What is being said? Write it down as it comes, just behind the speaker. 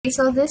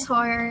So this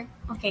horror,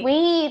 okay,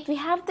 Wait, we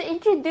have to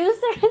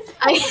introduce ourselves.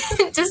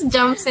 I just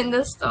jumps in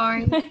the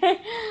story.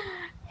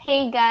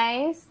 Hey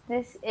guys,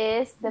 this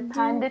is the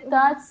Panda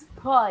Thoughts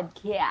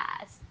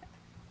podcast.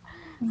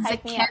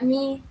 Hype me up.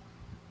 Zekemi.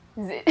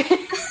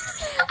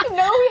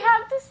 No, we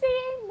have to say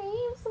our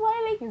names. Why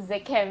like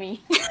Zekemi?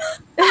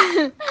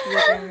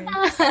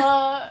 So,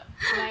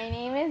 my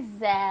name is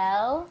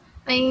Zell.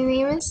 My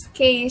name is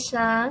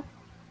Keisha.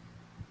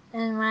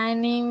 And my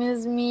name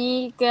is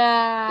Mika.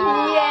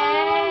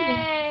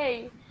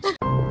 Yay!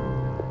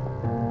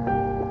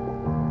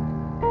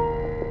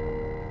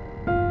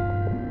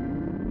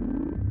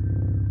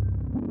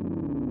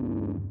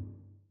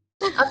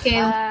 Okay,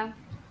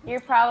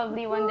 You're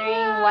probably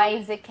wondering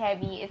why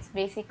Zekebi. It's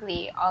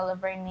basically all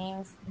of our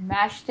names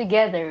mashed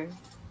together.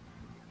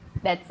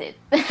 That's it.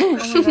 Oh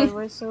my god,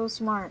 we're so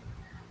smart.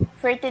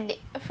 For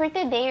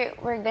today,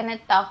 we're gonna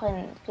talk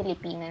in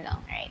Filipino lang,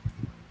 right?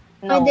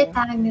 No. pwede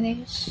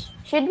Taglish.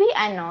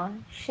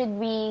 Should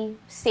we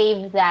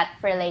save that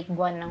for like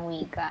buwan ng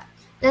wika?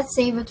 Let's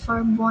save it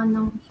for buwan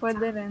ng wika.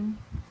 Pwede rin.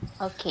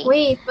 Okay.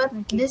 Wait, but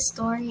this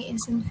story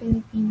is in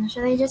Filipino.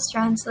 Should I just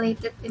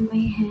translate it in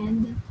my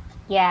head?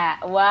 Yeah.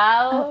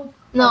 Wow.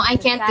 No, I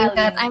can't do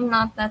that. Sally. I'm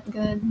not that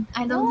good.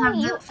 I don't No, have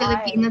you the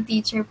Filipino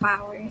teacher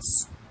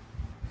powers.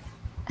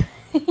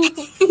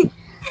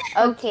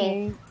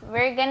 Okay.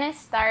 We're gonna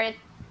start.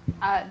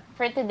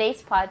 For today's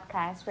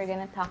podcast, we're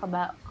gonna talk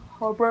about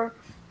horror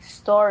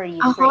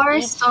stories. A for horror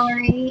each-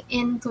 story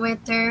in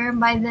Twitter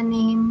by their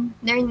name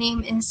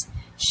is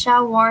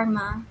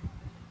Shawarma.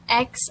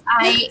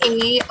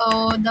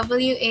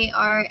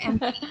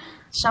 XIAOWARMA.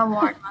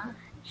 Shawarma.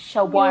 Yo,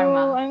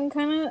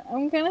 Shawarma.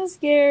 I'm kinda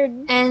scared.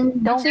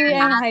 And Actually,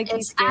 I'm that highly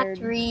is scared.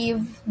 at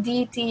Reeve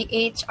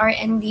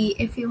DTHRND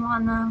if you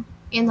wanna,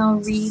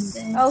 read this.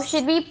 Oh,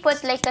 should we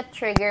put like a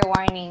trigger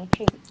warning?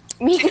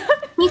 Mika,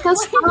 Mika, why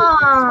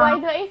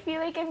stop! do I feel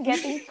like I'm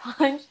getting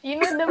punched? You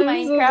know the I'm so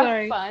Minecraft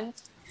sorry. punch?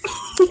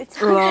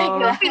 It's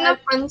like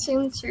Pinapunch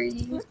yung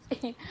tree.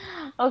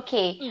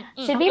 Okay.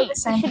 Should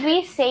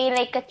we say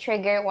like a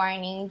trigger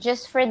warning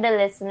just for the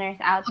listeners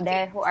out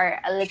there who are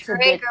a little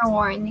bit Trigger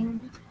warning.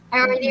 I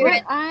already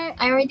read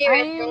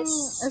I'm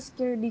this. a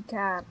scaredy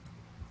cat.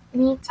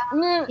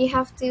 Mika, you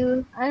have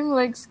to. I'm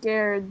like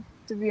scared,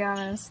 to be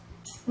honest.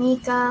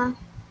 Mika.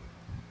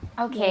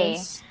 okay.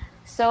 Yes.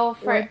 So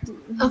for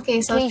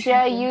Okay, so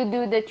Keisha, trigger. you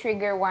do the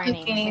trigger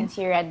warning Okay. since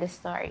you read the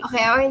story. Okay,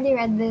 I already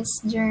read this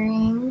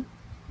during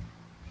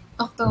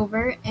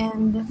October,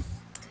 and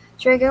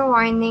trigger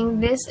warning,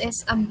 this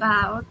is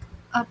about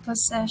a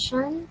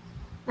possession,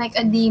 like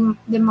a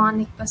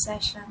demonic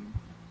possession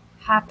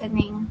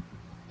happening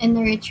in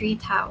the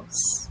retreat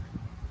house.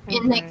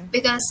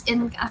 Because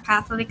in a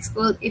Catholic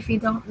school, if you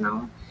don't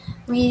know,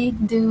 we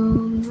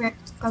do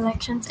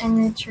recollections and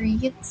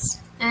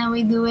retreats, and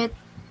we do it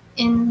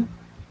in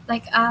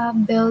like a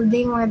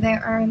building where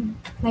there are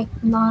like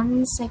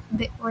nuns, like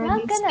where Not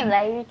they gonna stay.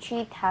 lie,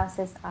 retreat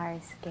houses are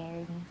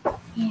scary.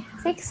 Yeah.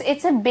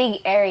 It's a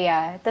big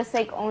area. That's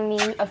like only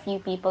a few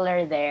people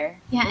are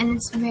there. Yeah, and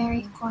it's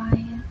very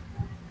quiet.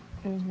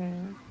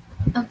 Mm-hmm.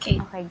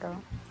 Okay. Okay, go.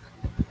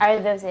 Are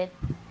those it?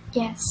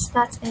 Yes,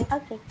 that's it.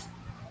 Okay.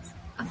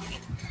 Okay.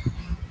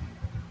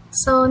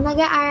 So,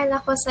 nag-aaral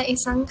ako sa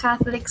isang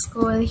Catholic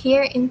school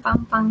here in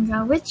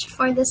Pampanga, which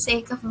for the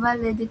sake of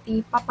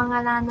validity,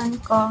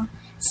 papangalanan ko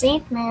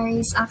St.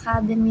 Mary's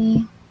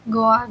Academy,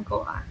 Goa,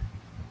 Goa.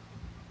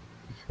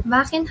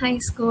 Back in high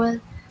school,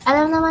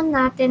 alam naman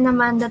natin na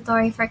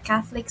mandatory for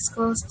Catholic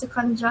schools to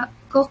conduct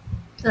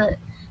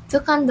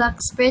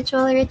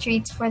spiritual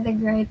retreats for the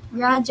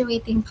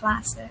graduating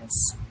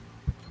classes.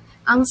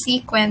 Ang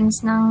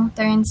sequence ng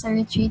turn sa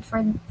retreat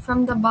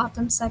from the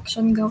bottom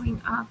section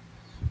going up.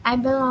 I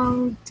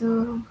belong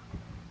to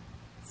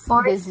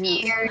fourth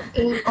Busy. year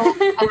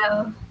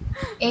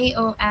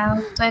AOL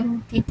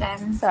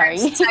 2010 Sorry.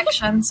 first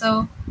section.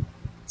 So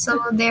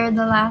they're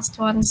the last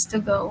ones to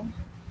go.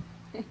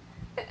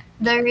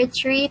 The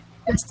retreat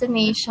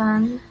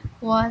destination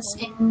was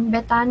in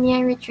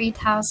Betania Retreat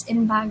House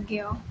in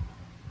Baguio.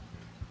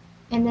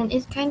 And then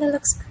it kind of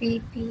looks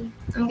creepy.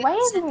 Why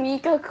is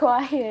Mika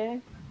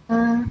quiet?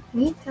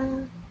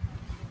 Mika.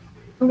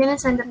 I'm gonna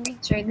send a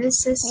picture.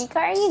 This is Mika,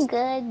 are you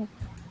good?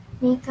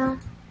 Mika.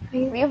 Are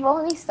you? We've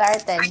only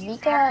started.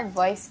 Mika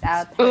voiced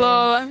out. her-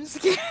 Hello, I'm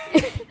scared.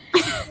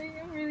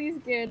 I'm really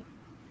scared.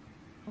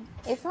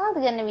 It's not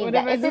gonna be What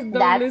that. if I Is just it don't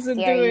that listen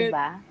to scary, it?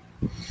 ba?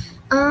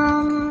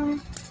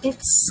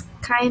 It's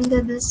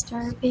kinda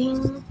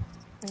disturbing,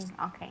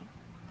 Okay.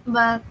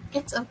 but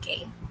it's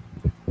okay.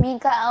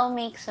 Mika, I'll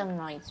make some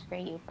noise for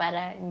you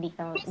para hindi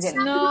ka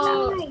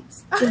No.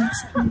 Nice.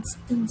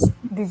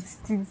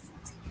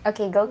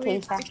 Okay, go,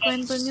 Wait, Keisha.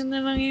 kwento nyo na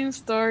lang yung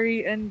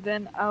story and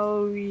then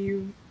I'll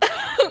leave.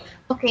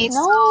 Okay,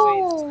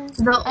 No.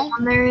 so the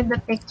owner, the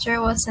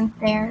picture wasn't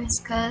theirs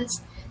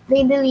because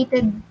they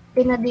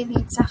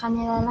pinadelete sa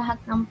kanila lahat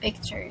ng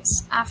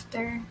pictures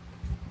after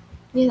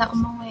nila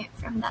umuwi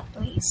from that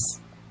place.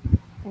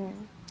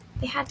 Mm.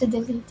 They had to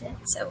delete it.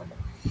 So,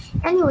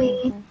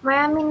 anyway,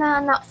 marami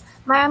na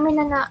marami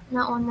na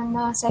nauna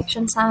na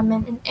section sa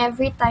amin, and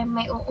every time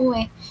may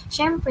uuwi,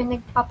 syempre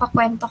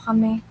nagpapakwento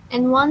kami.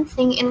 And one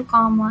thing in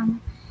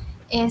common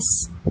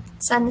is,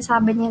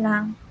 sabi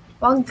nila,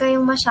 huwag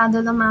kayong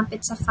masyado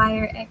lumapit sa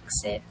fire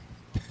exit.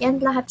 Yan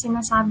lahat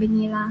sinasabi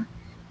nila.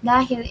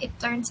 Dahil it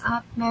turns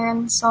out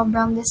meron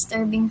sobrang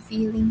disturbing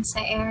feeling sa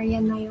area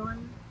na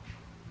yon.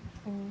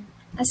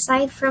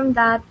 Aside from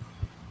that,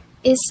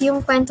 is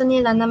yung kwento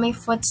nila na may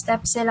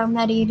footsteps silang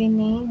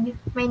naririnig,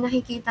 may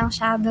nakikitang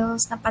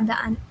shadows na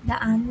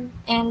padaan-daan,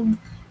 and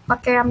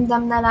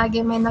pakiramdam na lagi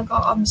may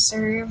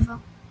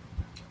nag-o-observe.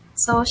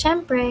 So,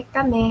 syempre,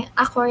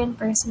 ako rin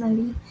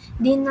personally,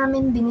 di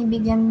namin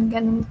binibigyan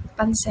ganun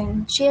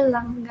pansin. Chill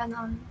lang,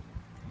 ganun.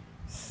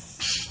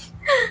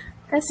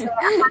 Kasi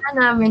akala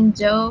namin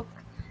joke.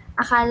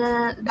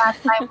 Akala that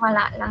time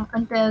wala lang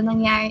until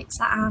nangyari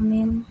sa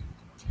amin.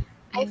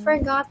 I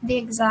forgot the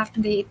exact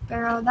date,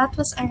 pero that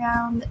was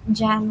around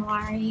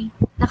January.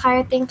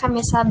 Nakarating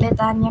kami sa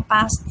Betania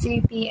past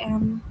 3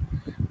 p.m.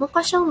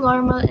 Mukha siyang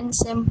normal and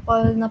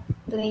simple na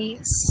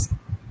place.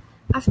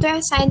 After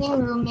assigning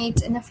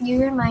roommates and a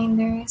few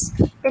reminders,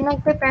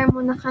 pinag-prepare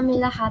muna kami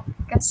lahat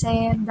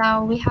kasi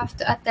daw we have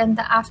to attend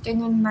the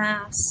afternoon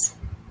mass.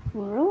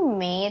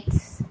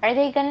 Roommates? Are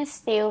they gonna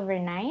stay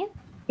overnight?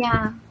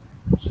 Yeah,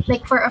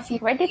 like for a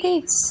few Where did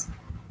they?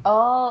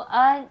 Oh,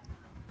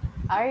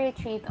 our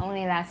retreat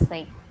only lasts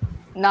like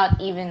not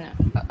even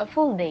a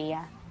full day,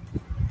 yeah.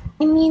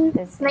 I mean,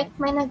 That's like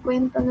may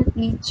nagkwento na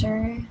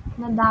teacher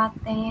na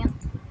dati,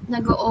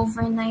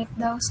 nag-overnight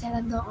daw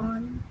sila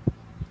doon.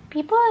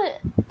 People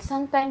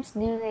sometimes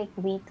do like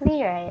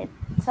weekly, right?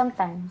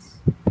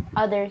 Sometimes.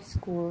 Other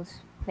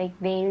schools, like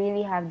they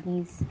really have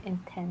these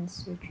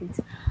intense retreats.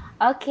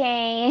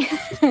 Okay.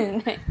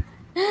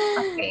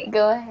 Okay.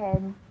 Go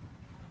ahead.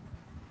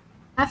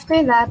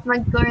 After that,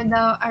 mag-tour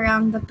daw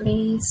around the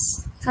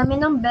place.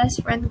 Kami ng best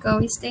friend ko,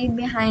 we stayed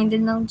behind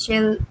and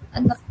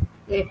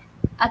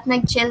at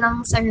nag-chill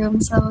lang sa room,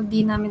 so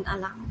di namin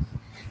alam.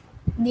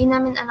 Di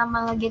namin alam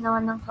mga ginawa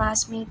ng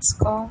classmates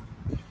ko.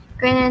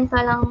 Kwento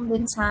lang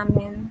din sa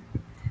amin.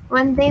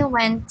 When they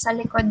went sa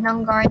likod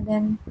ng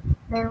garden,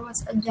 there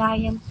was a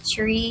giant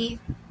tree.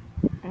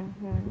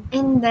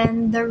 And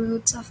then the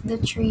roots of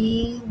the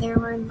tree, there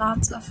were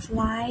lots of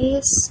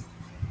flies.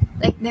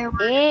 Like there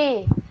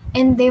were,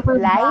 and they were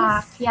Lice?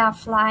 black. Yeah,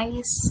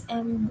 flies.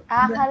 And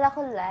Akala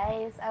ko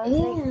lies. I was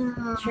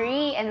like,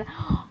 tree. And,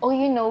 oh,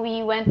 you know,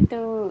 we went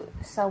to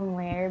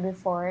somewhere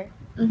before.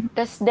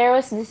 There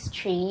was this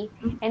tree,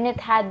 and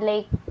it had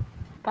like,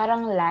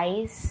 parang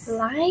lice.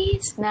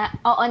 Lice? Na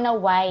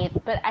white.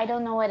 But I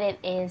don't know what it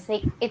is.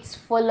 Like, it's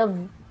full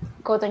of,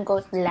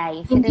 quote-unquote,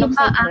 lice. It looks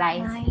like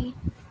lice.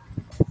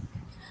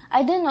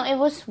 I don't know. It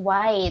was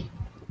white.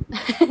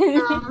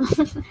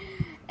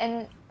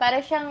 And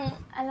para siyang,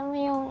 alam mo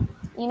yung,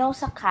 you know,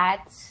 sa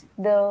cats,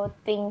 the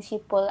things you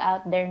pull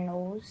out their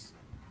nose.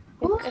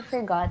 I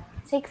forgot.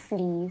 It's like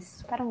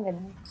fleas. Parang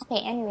ganun. Okay,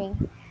 anyway.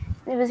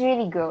 It was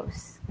really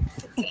gross.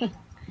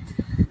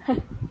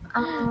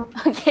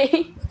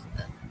 Okay.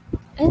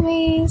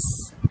 Anyways,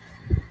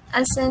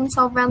 as in,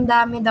 sobrang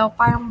dami daw,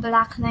 parang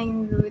black na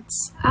yung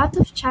roots. Out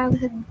of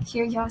childhood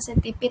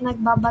curiosity,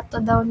 pinagbabato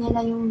daw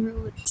nila yung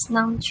roots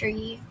ng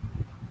tree.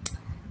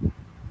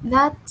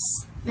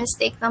 That's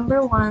mistake number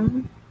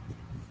 1.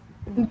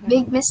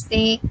 Big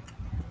mistake.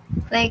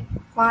 Like,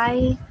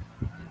 why?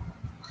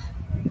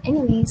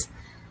 Anyways,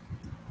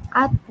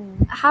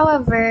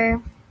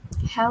 however,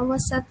 hell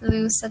was set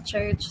loose sa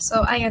church.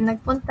 So, ayun,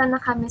 nagpunta na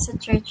kami sa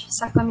church,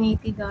 sa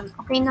community doon.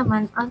 Okay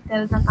naman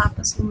until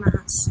natapos yung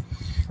mass.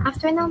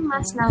 After ng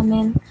mass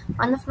namin,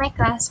 one of my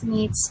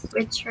classmates,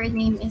 which her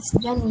name is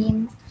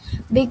Janine,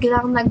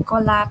 biglang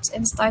nag-collapse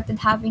and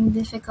started having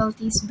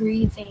difficulties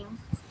breathing.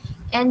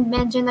 And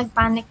medyo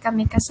nagpanic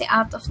kami kasi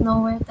out of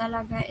nowhere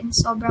talaga and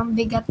sobrang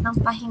bigat ng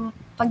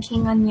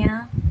paghinga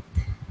niya.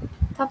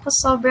 Tapos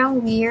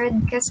sobrang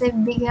weird kasi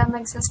biglang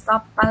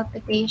nagsa-stop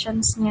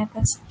palpitations niya,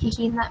 tapos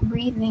hihina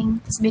breathing,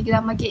 tapos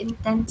biglang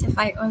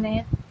mag-intensify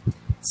ulit,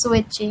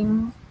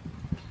 switching.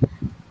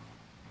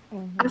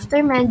 After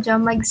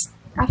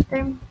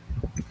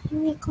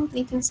hindi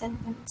complete yung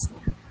sentence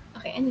niya.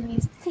 Okay,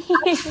 anyways.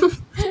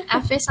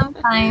 After some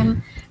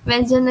time,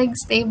 medyo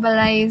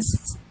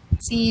nag-stabilize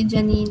si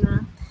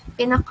Janina.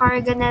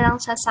 Pinakarga na lang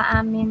siya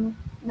sa amin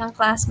ng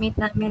classmate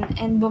namin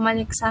and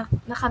bumalik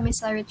na kami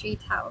sa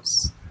retreat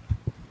house.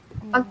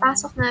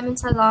 Pagpasok namin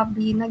sa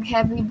lobby,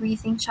 nag-heavy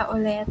breathing siya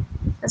ulit.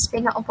 Tapos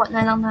pinaupo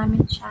na lang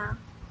namin siya.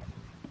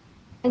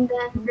 And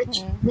then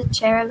the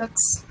chair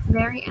looks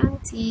very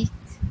antique.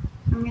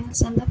 I'm gonna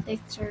send a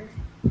picture.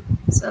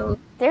 So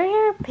there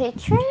are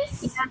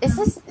pictures? Yeah.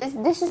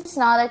 This is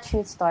not a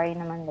true story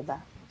naman,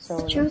 diba? So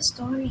it's a true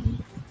story.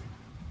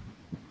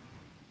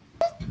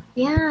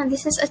 Yeah,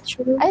 this is a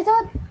true. I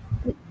thought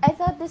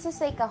this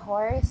is like a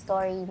horror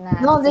story na.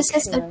 No, this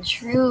is a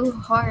true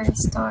horror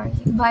story.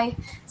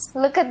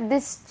 Look at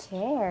this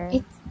chair.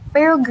 It's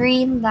pero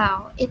green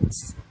daw.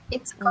 It's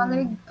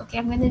colored.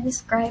 Okay, I'm gonna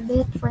describe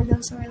it for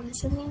those who are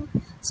listening.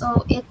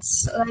 So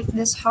it's like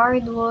this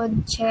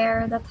hardwood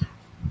chair that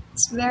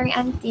It's very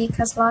antique,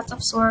 has lots of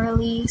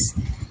swirlies,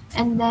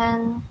 and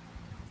then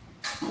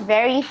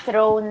Very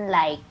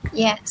throne-like.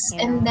 yes,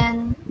 Yeah. and then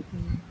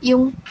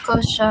yung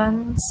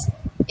cushions,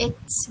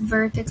 it's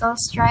vertical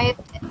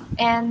striped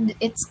and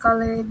it's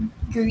colored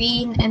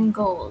green and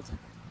gold.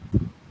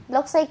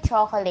 Looks like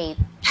chocolate.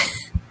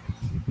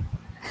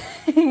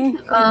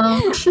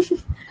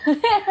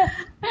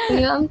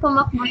 Yung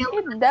tumakbo yung...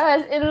 It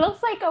does. It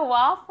looks like a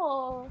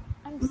waffle.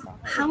 I'm sorry.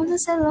 How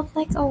does it look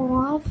like a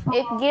waffle?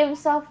 It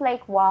gives off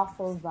like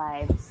waffle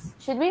vibes.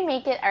 Should we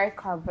make it our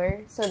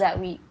cover so that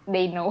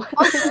they know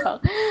what to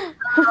talk?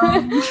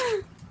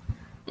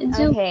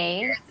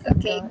 Okay.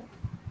 Okay.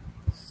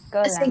 Go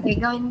lang. Sige,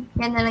 gawin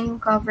yan na lang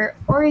yung cover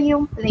or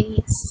yung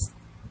place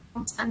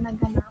kung saan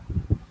naganap.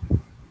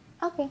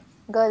 Okay.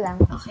 Go lang.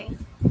 Okay.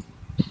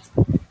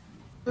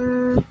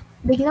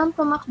 Biglang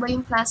tumakbo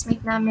yung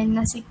classmate namin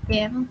na si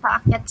Kim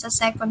paakyat sa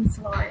second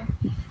floor.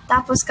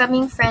 Tapos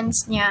kaming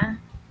friends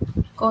niya,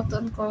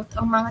 quote-unquote,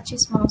 ang mga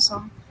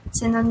chismoso,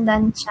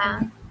 sinundan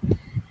siya.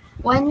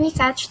 When we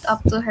catched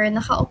up to her,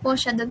 nakaupo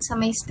siya dun sa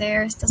may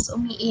stairs, tas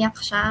umiiyak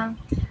siya.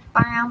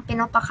 Parang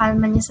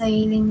pinapakalma niya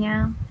sarili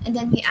niya. And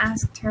then we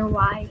asked her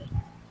why.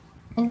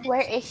 And then,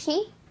 Where is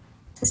she?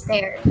 sa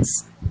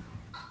stairs.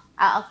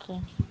 Okay.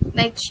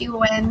 Like, she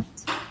went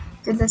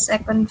to the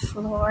second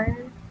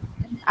floor.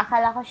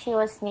 Akala ko she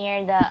was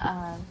near the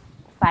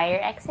fire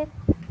exit.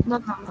 No.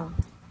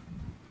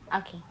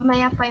 Okay.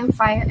 Mamaya pa yung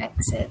fire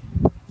exit.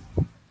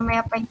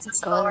 Mamaya pa yung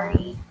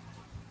story.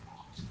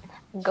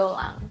 Go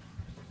lang.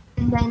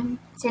 And then,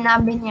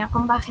 sinabi niya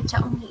kung bakit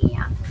siya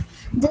umiiyak.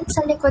 Doon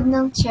sa likod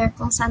ng chair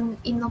kung saan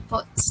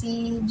inupo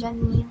si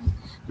Janine,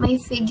 may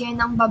figure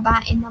ng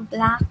babae na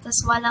black,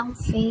 tas walang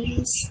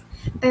face.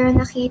 Pero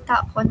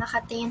nakita ko,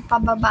 nakatingin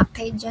pababa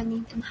kay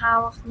Janine and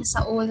hawak niya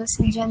sa ulo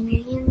si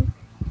Janine.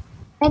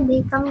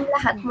 Hindi, kami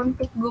lahat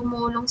muntik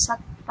gumulong sa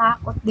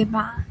takot, di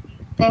ba?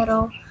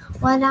 Pero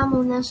wala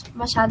muna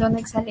masyado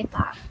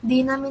nagsalita.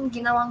 Di namin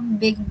ginawang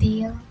big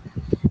deal.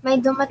 May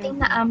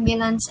dumating na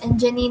ambulance and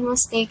Janine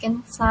was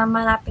taken sa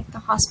malapit na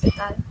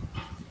hospital.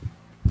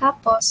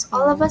 Tapos,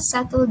 all of us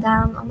settled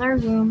down on our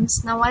rooms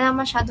na wala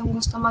masyadong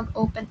gusto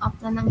mag-open up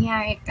na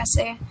nangyari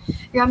kasi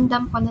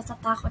ramdam ko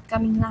natatakot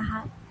kaming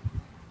lahat.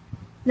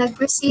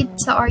 Nag-proceed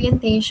sa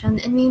orientation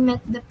and we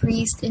met the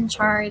priest in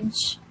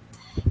charge.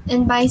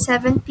 And by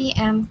 7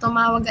 p.m.,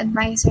 tumawag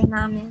advisor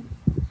namin.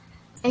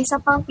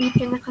 Isa pang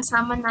teacher na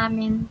kasama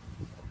namin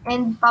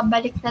and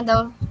pabalik na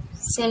daw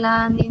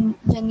sila ni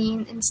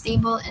Janine and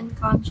stable and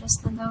conscious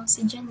na daw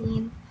si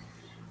Janine.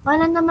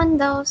 Wala naman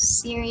daw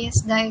serious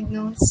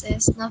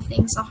diagnosis,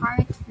 nothing sa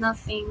heart,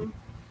 nothing.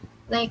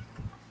 Like,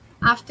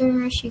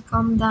 after she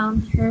calmed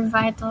down, her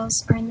vitals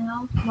are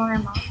now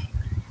normal.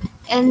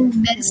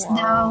 And best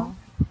daw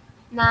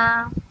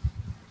na,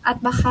 at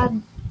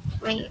baka,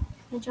 wait,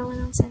 medyo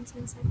walang sense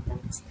in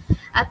sentence.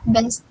 At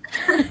best,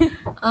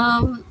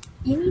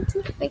 you need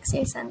to fix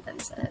your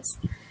sentences.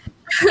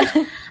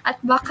 At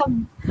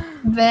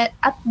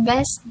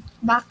best,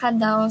 baka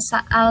daw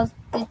sa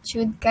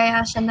altitude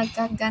kaya siya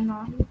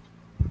nagkaganon.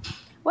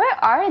 Where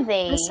are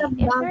they? Nasa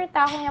If we're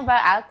talking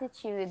about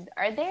altitude,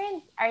 are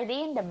they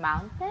in the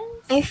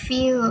mountains? I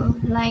feel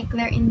like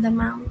they're in the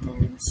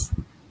mountains.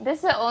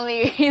 That's the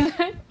only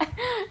reason.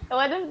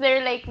 What if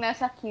they're like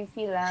nasa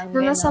QC lang?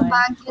 Nasa ganon?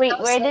 Baguio Wait,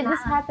 daw where did sila.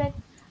 this happen?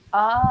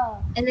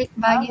 Oh. And like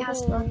Baguio has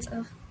Okay. lots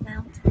of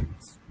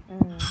mountains.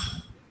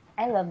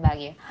 I love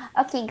Baguio.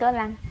 Okay, go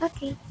lang.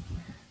 Okay.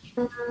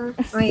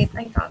 Wait,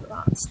 I got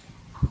lost.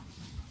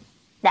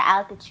 The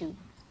altitude.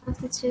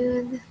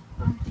 Altitude.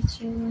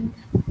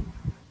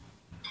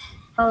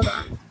 Hold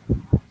on.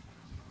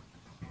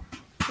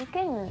 You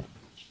can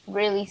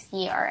really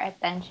see our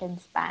attention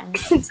span.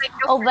 It's like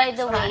a Oh, by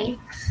the fly.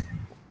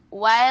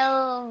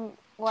 way,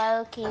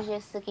 while Keisha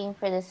is looking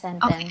for the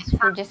sentence,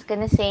 we're just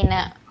gonna say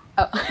na.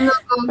 Oh, No,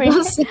 go.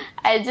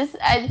 I just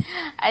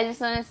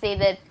want to say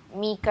that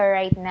Mika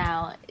right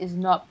now is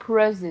not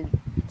present,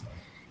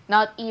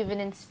 not even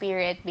in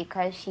spirit,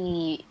 because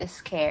she is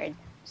scared,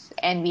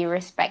 and we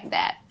respect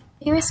that.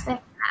 You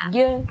respect that.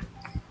 Yeah.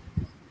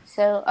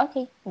 So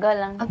okay, go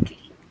lang. Okay.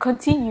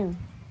 Continue.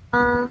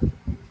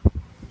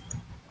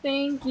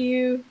 Thank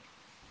you.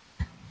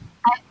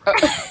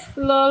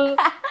 Lol.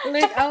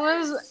 Like I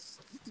was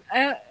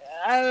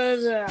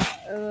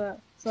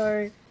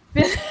sorry.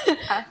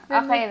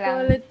 Okay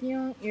lang. Pinukulit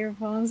yung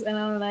earphones and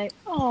I'm like,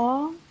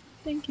 oh,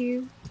 thank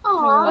you.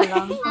 Aww. Wala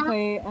lang.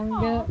 Okay,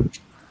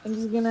 I'm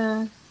just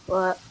gonna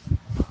what?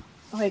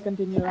 Okay,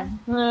 continue lang.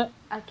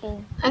 Okay.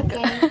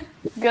 Okay.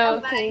 Go,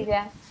 Bye-bye.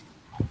 Keisha.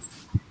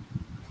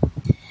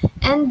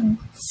 And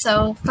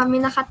so,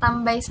 kami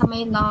nakatambay sa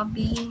may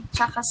lobby,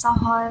 tsaka sa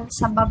hall,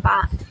 sa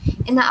baba.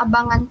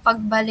 Inaabangan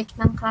pagbalik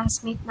ng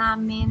classmate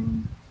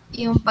namin,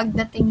 yung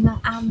pagdating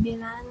ng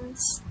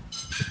ambulance.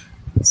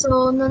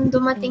 So, nung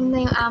dumating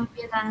na yung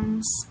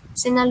ambulance,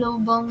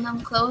 sinalubong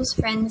ng close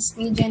friends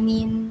ni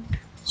Janine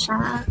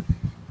siya.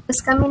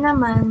 Tapos kami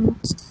naman,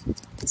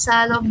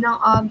 sa loob ng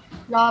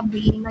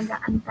lobby,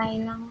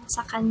 nag-aantay lang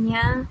sa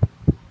kanya.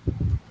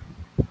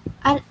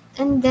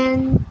 And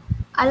then,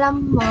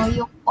 Alam mo,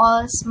 yung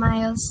all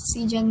smiles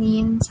si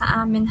Janine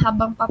sa amin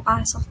habang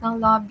papasok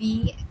ng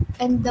lobby.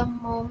 And the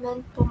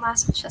moment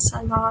pumasok siya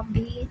sa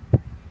lobby,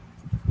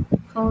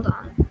 hold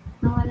on,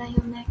 nawala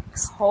yung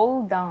next.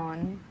 Hold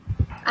on.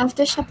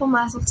 After siya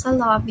pumasok sa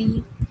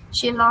lobby,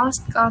 she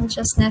lost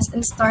consciousness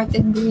and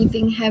started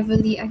breathing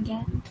heavily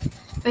again,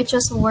 which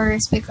was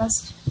worse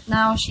because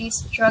now she's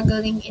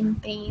struggling in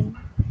pain.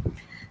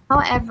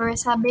 However,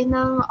 sabi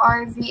ng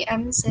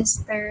RVM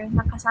sister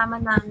na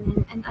kasama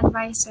namin and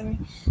advisor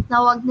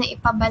na wag na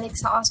ipabalik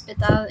sa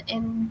hospital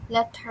and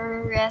let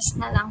her rest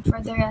na lang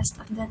for the rest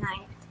of the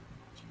night.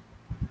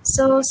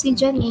 So, si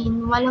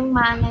Janine, walang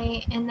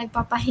malay and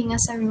nagpapahinga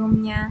sa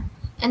room niya.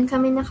 And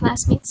kami na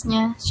classmates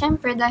niya,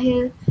 syempre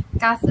dahil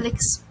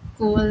Catholic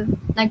school,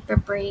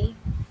 nagpe-pray.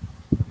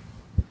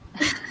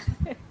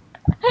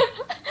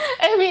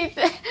 I mean,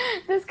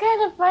 that's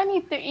kind of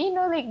funny to,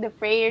 like the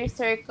prayer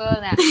circle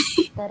na,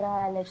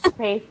 tara, let's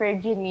pray for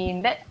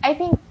Janine. That, I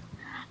think,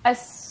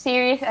 as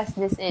serious as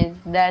this is,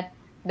 that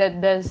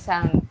does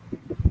sound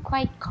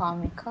quite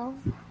comical.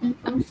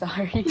 I'm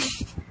sorry.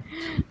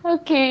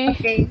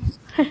 Okay.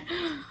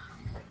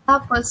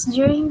 Tapos,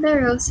 during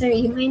the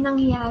rosary, may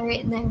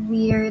nangyari na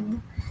weird.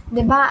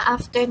 'Di ba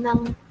after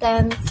ng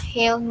 10th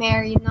Hail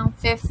Mary ng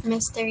 5th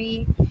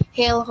mystery,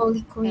 Hail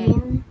Holy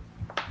Queen?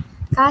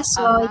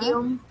 Kaso,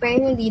 yung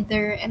prayer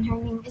leader, and her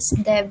name is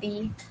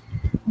Debbie,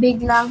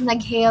 biglang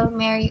nag-Hail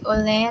Mary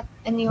ulit,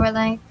 and we were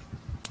like,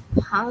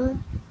 huh?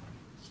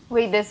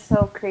 Wait, that's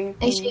so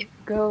creepy.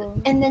 Go.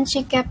 And then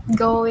she kept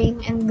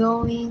going and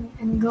going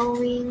and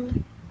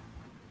going.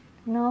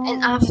 No.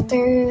 And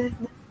after,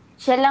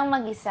 siya lang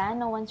mag-isa?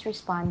 No one's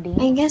responding?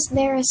 I guess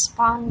they're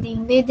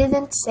responding. They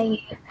didn't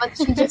say it, but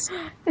she just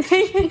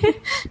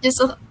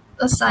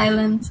a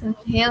silence and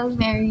Hail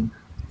Mary,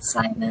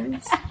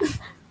 silence.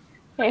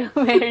 Hail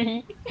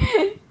Mary.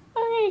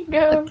 Okay,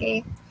 go.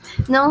 Okay.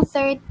 Noong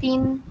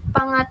 13,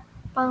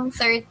 pang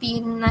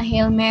 13 na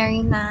Hail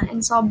Mary na,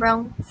 and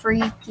sobrang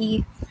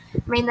freaky.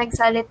 May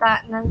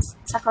nagsalita na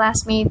sa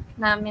classmate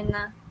namin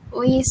na,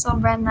 uy,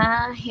 sobra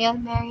na, Hail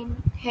Mary,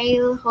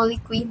 Hail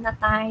Holy Queen na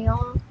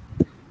tayo.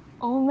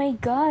 Oh my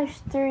gosh,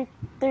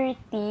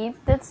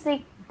 13th? That's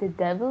like the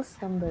devil's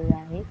number,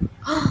 right?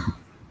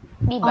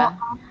 Diba?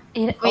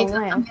 Wait,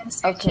 I'm gonna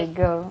search okay, it.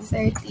 go.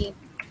 13.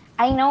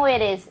 I know it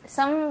is.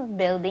 Some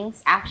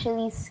buildings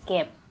actually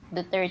skip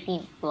the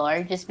 13th floor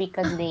just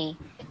because they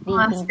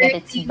think that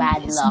it's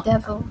bad luck.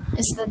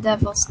 It's the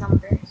devil's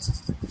number.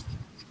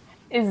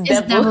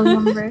 It's devil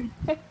number.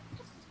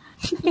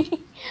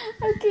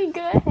 Okay,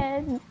 go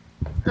ahead.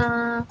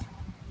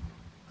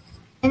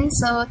 And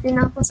so,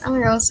 tinapos ang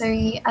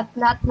rosary at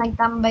lahat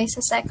nagtambay sa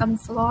second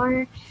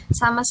floor.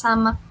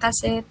 Sama-sama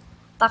kasi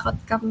takot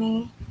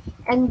kami.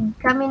 And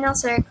kami ng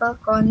circle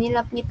ko,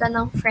 nilapitan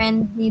ng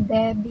friend ni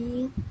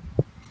Debbie.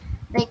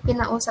 Like,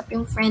 pinausap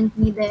yung friend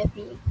ni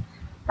Debbie.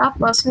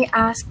 Tapos, we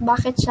asked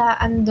bakit siya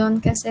andun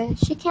kasi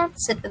she can't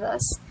sit with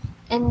us.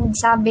 And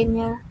sabi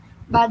niya,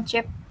 bad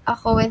trip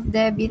ako with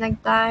Debbie.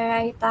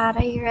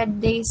 Nagtaray-taray,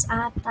 red days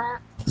ata.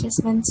 Which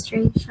is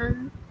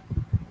menstruation.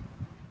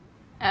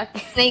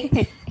 Okay.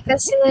 Like,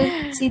 kasi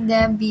si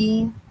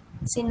Debbie,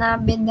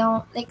 sinabi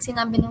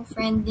ng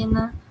friend din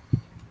na,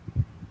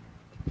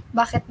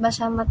 bakit ba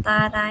siya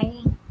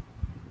mataray?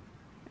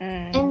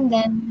 And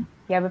then,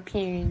 you have a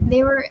period.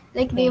 They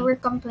were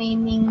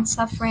complaining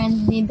sa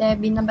friend ni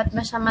Debbie na ba't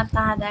ba siya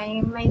mataray?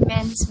 May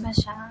mens ba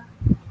siya?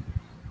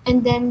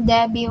 And then,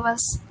 Debbie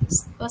was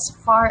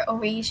far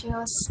away. She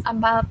was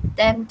about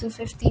 10 to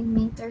 15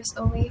 meters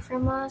away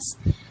from us.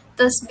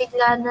 Tapos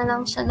bigla na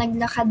lang siya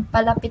naglakad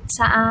palapit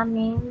sa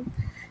amin.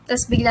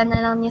 Tapos bigla na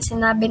lang niya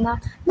sinabi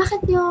na,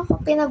 bakit niyo ako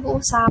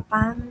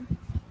pinag-uusapan?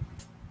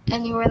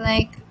 And we were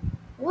like,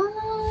 what?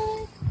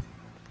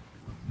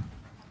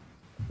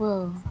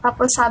 Whoa.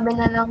 Tapos sabi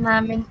na lang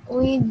namin,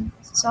 uy,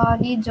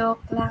 sorry,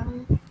 joke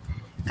lang.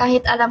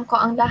 Kahit alam ko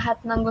ang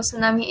lahat ng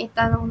gusto namin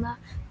itanong na,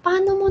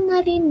 paano mo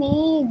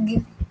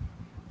narinig?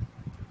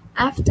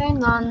 After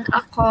nun,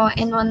 ako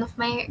and one of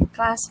my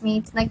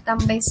classmates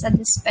nagtambay sa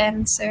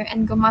dispenser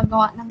and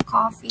gumagawa ng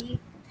coffee.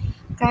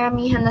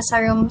 Karamihan na sa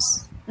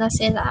rooms na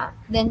sila.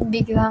 Then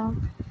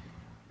biglang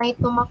may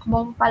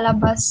tumakbo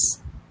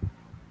palabas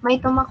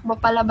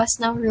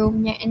ng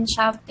room niya and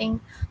shouting,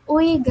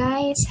 uy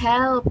guys,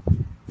 help!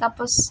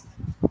 Tapos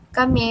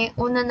kami,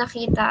 una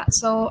nakita,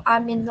 so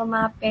amin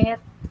lumapit.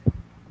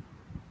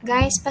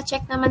 Guys,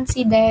 pa-check naman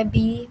si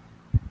Debbie,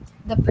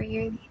 the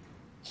prayer leader.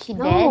 She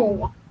dead?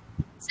 Oh,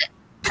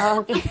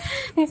 okay.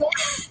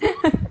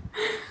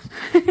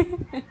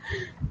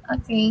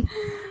 Okay.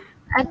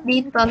 At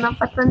dito,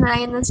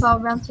 napatunayan na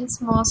sobrang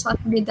chismoso at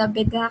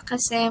bida-bida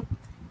kasi,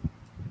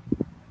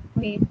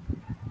 wait.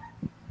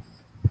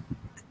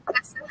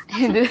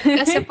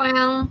 Kasi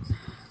parang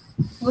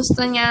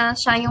gusto niya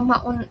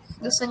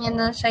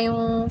na siya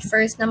yung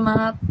first na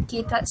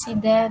makita si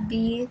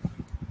Debbie.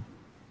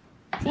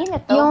 Sino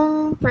to?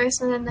 Yung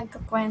person na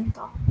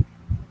nagkakwento.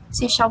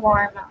 Si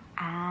Shawarma.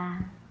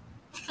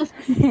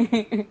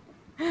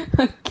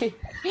 Okay.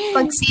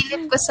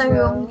 Pagsilip ko sa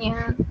room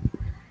niya,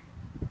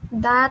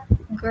 that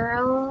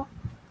girl,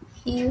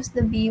 he used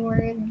the B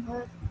word,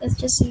 but let's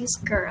just use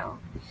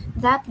girl.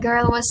 That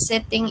girl was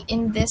sitting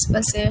in this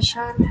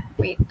position.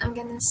 Wait, I'm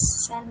gonna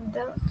send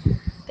the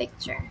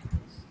picture.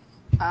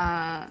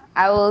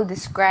 I will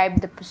describe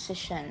the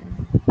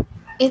position.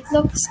 It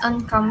looks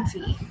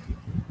uncomfy,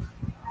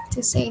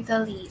 to say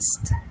the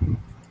least.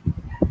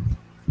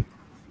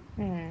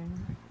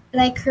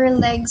 Like her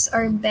legs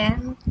are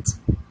bent.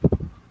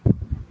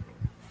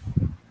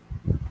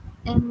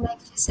 And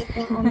like she's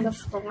sitting on the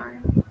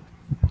floor.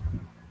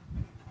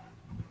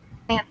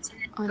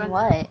 On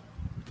what?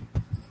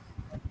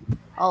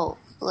 Oh,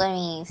 let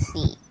me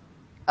see.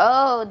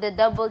 Oh, the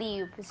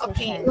W position.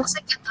 Okay, it looks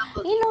like a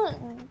W. You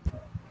know,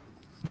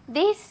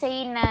 they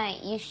say na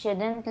you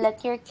shouldn't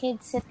let your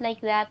kids sit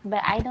like that,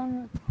 but I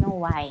don't know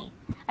why.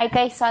 Like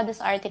I saw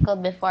this article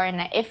before,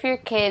 na if your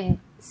kid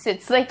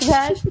sits like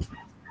that,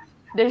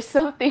 there's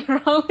something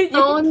wrong with you.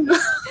 Oh, no.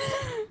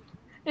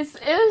 It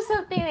was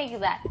something like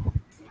that.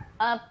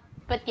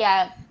 But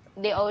yeah,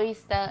 they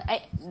always tell.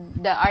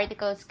 The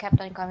articles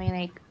kept on coming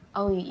like,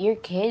 oh, your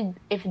kid,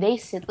 if they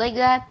sit like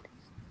that,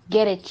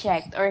 get it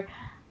checked, or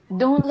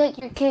don't let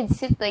your kids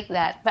sit like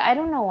that. But I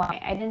don't know why.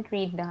 I didn't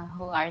read the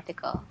whole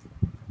article.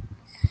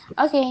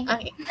 Okay.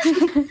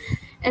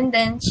 And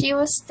then she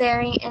was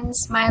staring and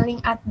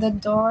smiling at the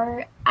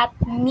door at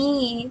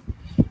me.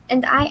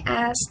 And I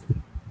asked,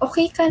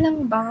 okay ka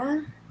lang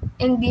ba?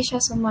 Hindi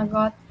siya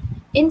sumagot.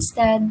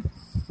 Instead,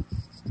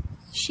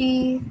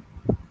 she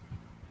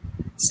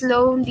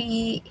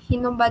slowly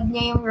hinubad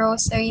niya yung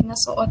rosary na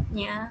suot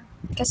niya.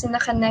 Kasi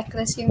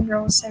naka-necklace yung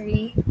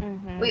rosary.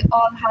 Mm-hmm. We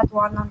all had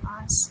one on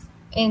us.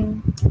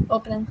 In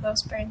open and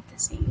close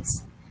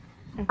parentheses.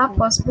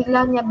 Tapos,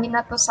 bigla niya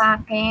binato sa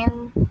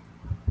akin.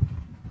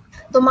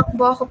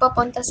 Tumakbo ako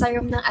papunta sa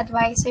room ng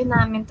advisor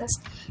namin. Tapos,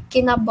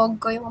 kinabog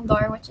ko yung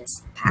door, which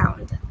is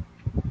pound.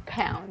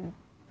 Pound.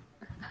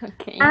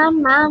 Okay.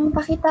 Ma'am,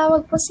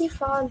 pakitawag po si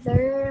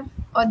father.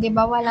 O, di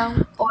ba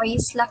walang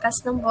voice,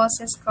 lakas ng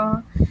boses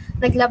ko.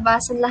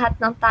 Naglabasan lahat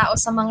ng tao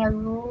sa mga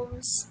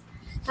rooms.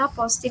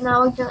 Tapos,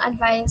 tinawag yung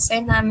advisor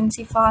namin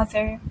si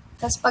father.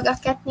 Tapos,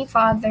 pag-akyat ni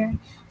father,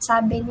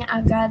 sabi niya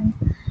agad,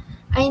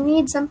 I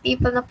need some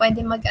people na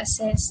pwede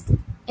mag-assist.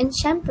 And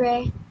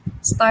syempre,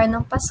 star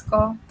ng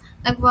Pasko,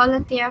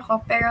 nag-volunteer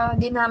ako pero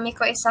dinami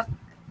ko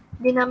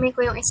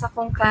yung isa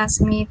kong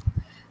classmate.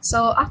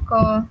 So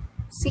ako,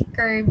 si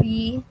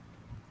Kirby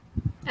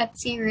at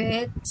si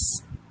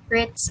Ritz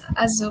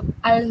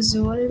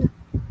Alzul,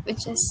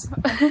 which is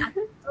an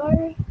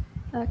actor.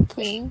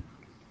 Okay.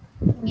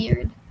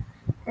 Weird.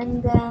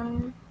 And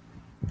then,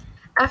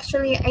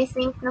 actually, I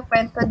think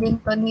nakwento din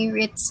to ni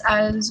Ritz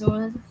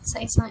Alzul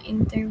sa isang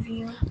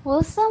interview.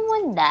 Will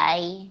someone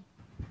die?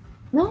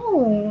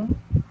 No.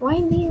 Why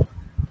do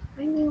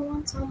you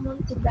want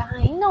someone to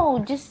die? No,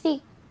 just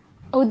think.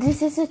 Oh,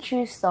 this is a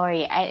true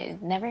story.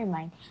 Never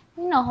mind.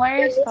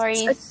 Horror Yeah,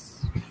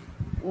 stories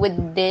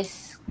with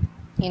this,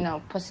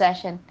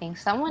 possession thing.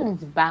 Someone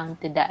is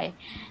bound to die.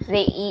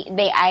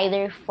 They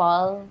either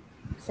fall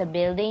sa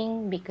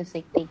building because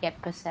like they get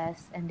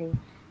possessed and they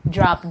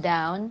drop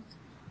down,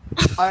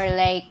 or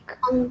like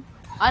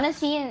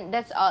honestly,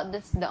 that's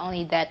the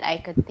only death I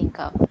could think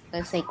of.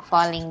 That's like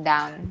falling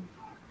down.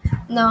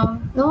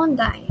 No one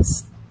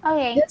dies.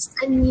 Okay. Just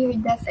a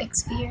near-death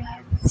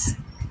experience.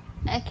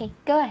 Okay,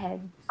 go ahead.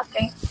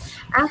 Okay.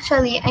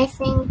 Actually, I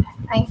think,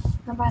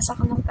 nabasa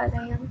ko na pala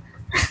yun.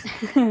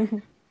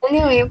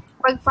 Anyway,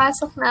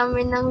 pagpasok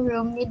namin ng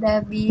room ni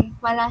Debbie,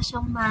 wala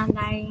siyang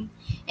malay.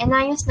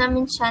 Inayos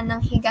namin siya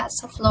ng higa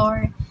sa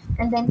floor.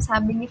 And then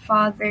sabi ni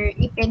Father,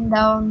 ipin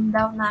down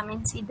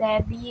namin si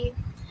Debbie.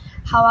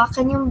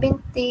 Hawakan yung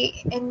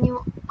binti and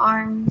yung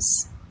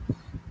arms.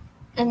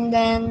 And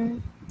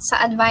then, sa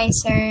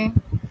advisor,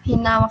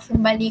 hinawak yung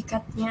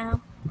balikat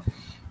niya.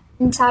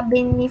 And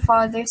sabi ni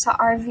Father sa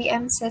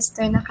RVM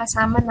sister na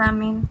kasama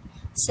namin,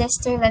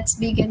 Sister, let's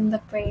begin the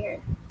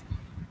prayer.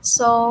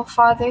 So,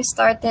 Father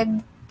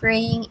started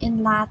praying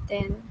in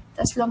Latin.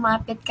 Tapos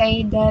lumapit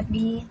kay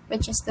Debbie,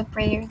 which is the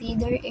prayer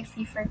leader, if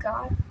you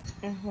forgot.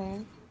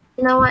 Mm-hmm.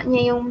 Ginawa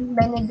niya yung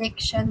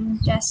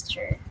benediction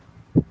gesture.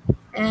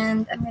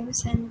 And I'm gonna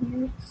send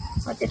you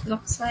what it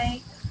looks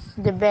like.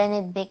 The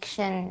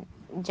benediction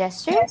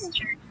gesture?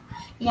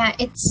 Yeah,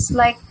 it's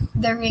like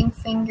the ring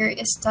finger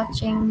is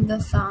touching the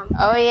thumb.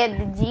 Oh yeah,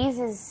 the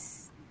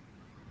Jesus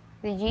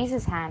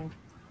hand.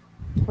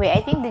 Wait, I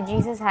think the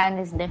Jesus hand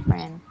is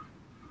different.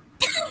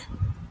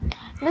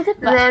 Look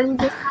at that. Then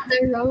just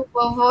the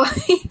robo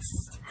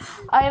voice.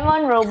 I'm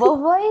on Robo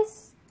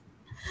Voice?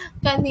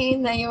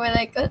 Kanina, you were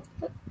like,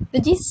 the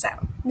Jesus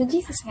sound. The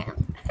Jesus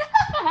hand.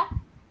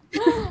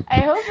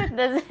 I hope it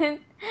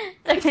doesn't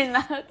turn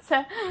out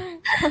so...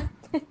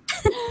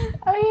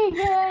 Okay,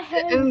 go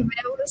ahead.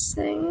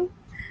 Embarrassing.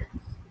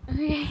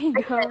 Okay,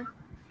 go.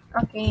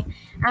 Okay.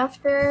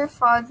 After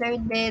Father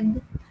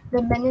did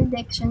the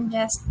benediction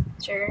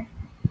gesture,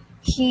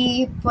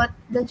 he put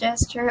the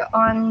gesture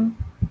on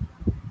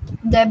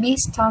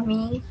Debbie's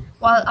tummy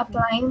while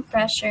applying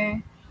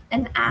pressure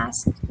and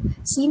asked,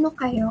 Sino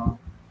kayo?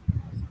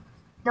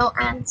 No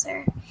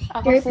answer.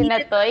 Ako You si repeat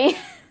it. Natoy.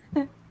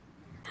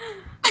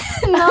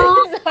 No.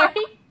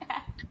 Sorry.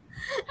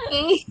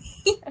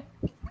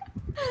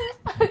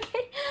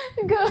 Okay.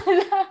 Go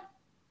lang.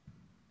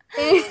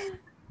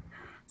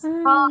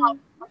 Stop.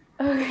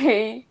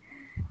 Okay.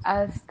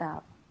 I'll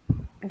stop.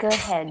 Go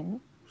ahead.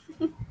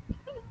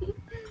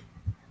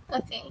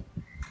 Okay.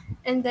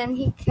 And then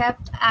he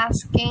kept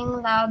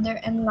asking louder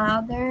and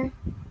louder.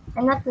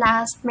 And at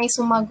last, may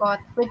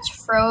sumagot, which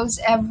froze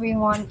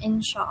everyone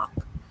in shock.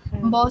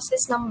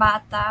 Boses ng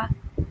bata,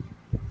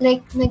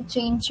 like,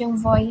 nag-change yung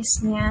voice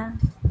niya.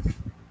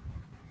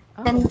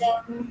 Oh. And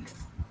then,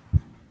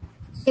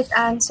 it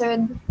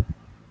answered,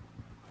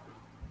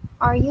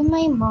 "Are you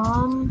my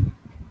mom?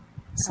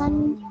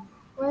 Son,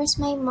 where's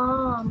my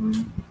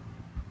mom?"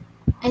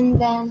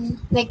 And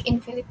then, like in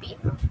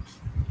Filipino.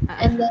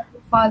 And then the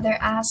father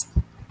asked,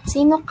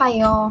 "Sino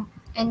kayo?"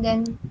 And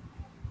then,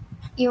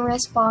 yung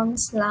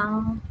response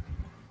lang,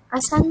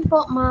 "Asan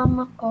po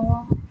mama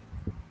ko?"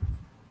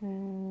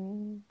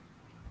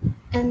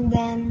 And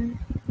then,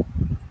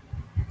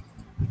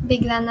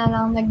 bigla na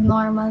lang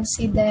nag-normal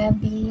si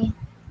Debbie.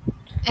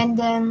 And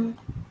then,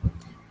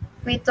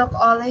 we took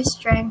all our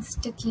strength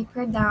to keep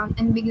her down.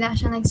 And bigla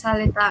siya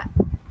nagsalita.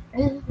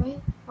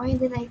 Why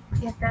did I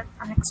get that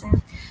accent?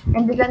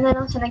 And bigla na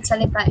lang siya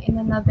nagsalita in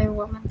another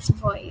woman's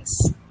voice.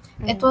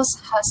 It was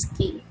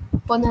husky.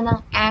 Puno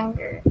ng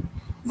anger.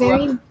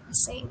 Very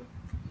menacing.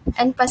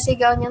 And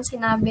pasigaw niyang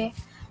sinabi,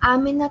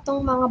 "Amin na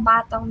tong mga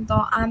batang to.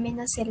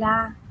 Amin na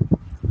sila."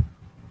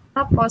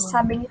 Tapos,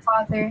 sabi ni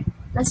Father,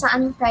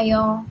 "Nasaan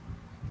kayo?"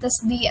 Tas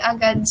di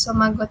agad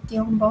sumagot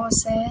yung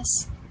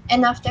boses.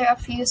 And after a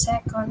few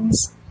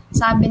seconds,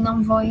 sabi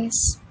ng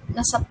voice,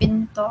 "Nasa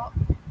pinto."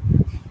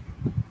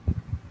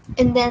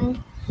 And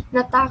then,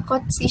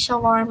 natakot si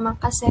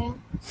Shawarma kasi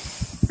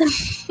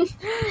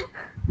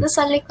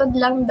nasa likod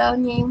lang daw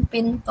niya yung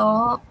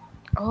pinto.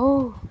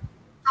 Oh.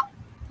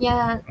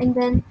 Yeah, and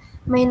then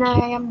may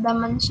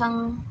nararamdaman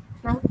siyang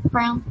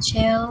parang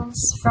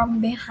chills from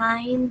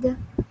behind.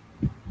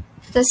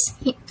 Tapos,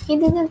 he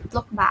didn't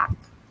look back.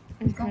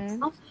 Because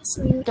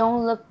obviously,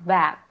 Don't look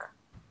back.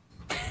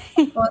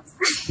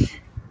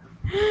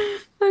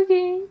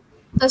 Okay.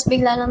 Tapos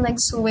bigla lang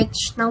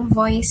nag-switch ng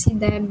voice si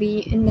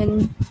Debbie and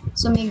then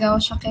sumigaw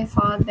siya kay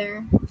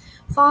Father.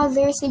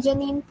 "Father, si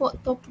Janine po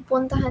to,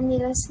 pupuntahan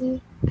nila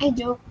si..." Ay,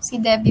 joke. Si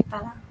Debbie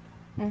pala.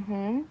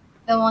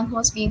 The one who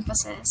was being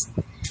possessed.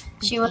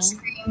 She was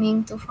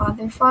screaming to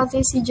Father, "Father,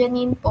 si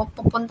Janine po,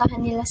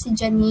 pupuntahan nila si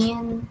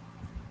Janine."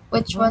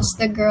 Which was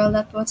the girl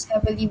that was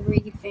heavily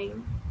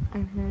breathing.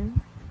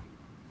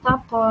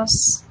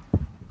 Tapos,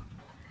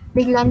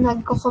 biglang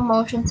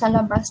nagko-commotion sa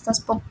labas,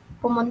 tapos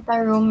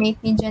pumunta roommate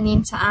ni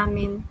Janine sa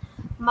amin.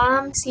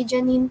 "Ma'am, si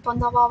Janine po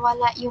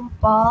nawawala yung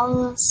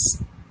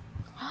pulse."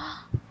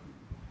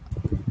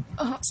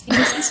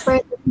 This is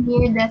where the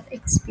near-death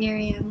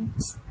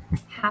experience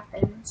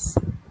happens.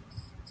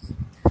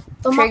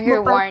 Trigger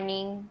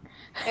warning.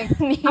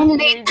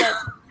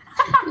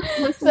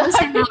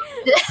 Sorry.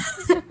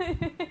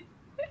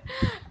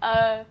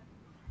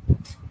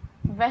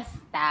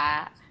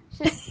 Basta.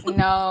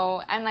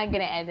 No, I'm not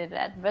gonna edit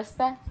that.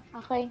 Basta.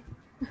 Okay.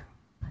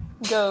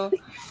 Go.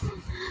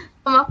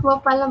 Tumakbo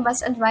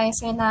palabas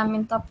advisor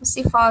namin, tapos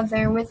si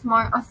Father with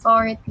more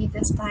authority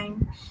this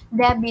time.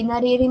 "Debbie,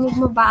 naririnig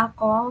mo ba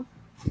ako?"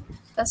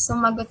 Tapos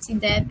sumagot si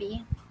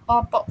Debbie,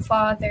 "Opo,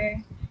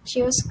 Father."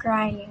 She was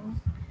crying.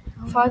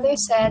 Father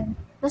said,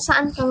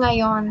 "Nasaan ka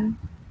ngayon?"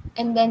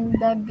 And then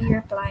Debbie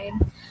replied,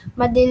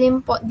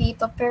 "Madilim po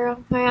dito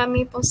pero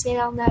marami po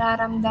silang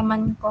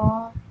nararamdaman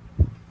ko."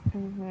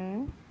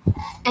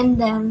 And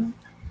then,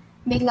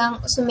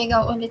 biglang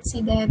sumigaw ulit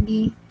si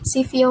Debbie,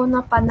 "Si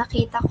Fiona pa,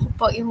 nakita ko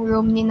po yung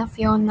room ni na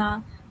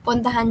Fiona.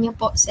 Puntahan niyo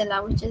po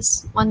sila," which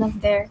is one of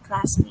their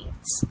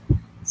classmates.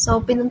 So,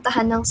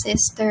 pinuntahan ng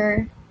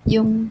sister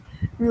yung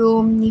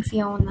room ni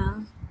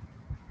Fiona.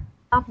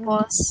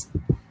 Tapos,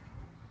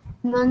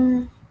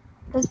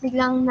 tapos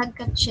biglang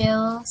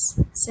nagka-chills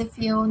si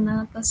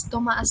Fiona, tapos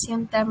tumaas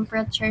yung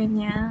temperature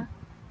niya.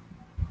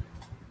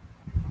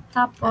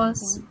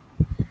 Tapos,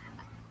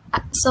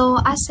 so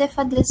as if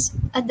a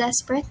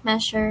desperate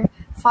measure,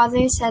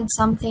 Father said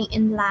something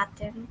in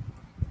Latin.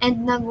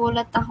 And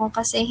nagulat ako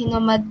kasi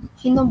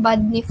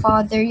hinubad ni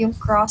Father yung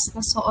cross na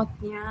suot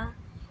niya.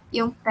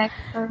 Yung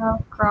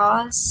pectoral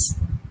cross.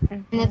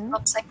 And it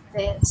looks like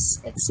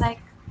this. It's like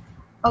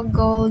a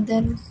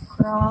golden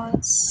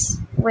cross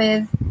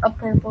with a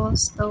purple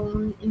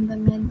stone in the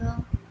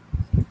middle.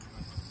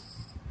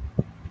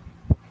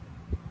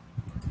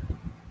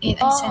 Yeah,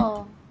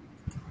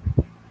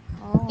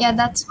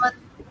 that's what,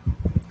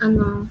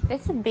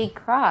 It's a big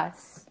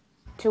cross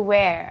to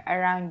wear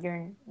around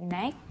your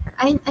neck.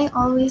 I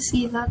always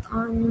see that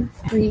on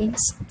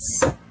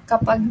priests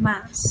kapag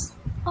mass.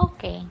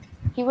 Okay.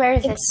 He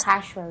wears it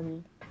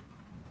casually.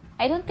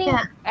 I don't think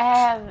I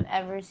have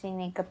ever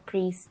seen like a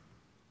priest,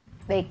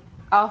 like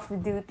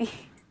off-duty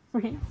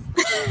priest,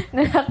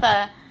 with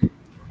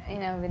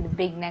a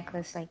big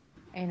necklace, like,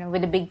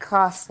 with a big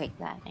cross like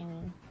that. I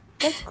mean,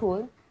 that's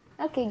cool.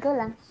 Okay, go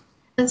lang.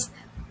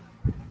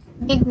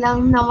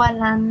 biglang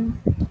nawalan.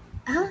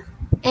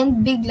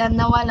 And biglang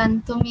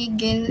nawalan,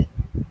 tumigil.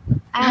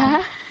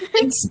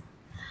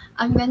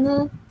 I'm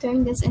gonna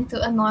turn this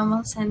into a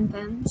normal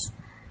sentence.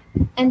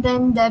 And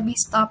then Debbie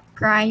stopped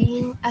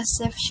crying as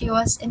if she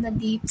was in a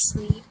deep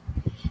sleep.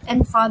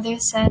 And father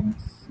said,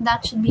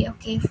 that should be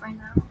okay for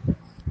now.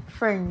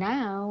 For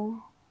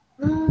now?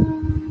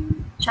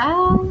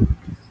 Ciao?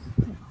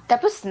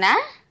 Tapos na?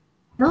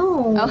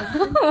 No.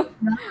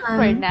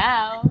 For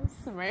now.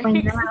 For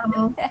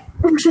now.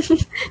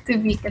 To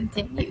be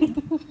continued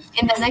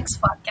in the next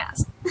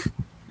podcast.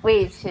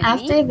 Wait, should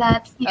After we?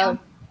 that, Oh.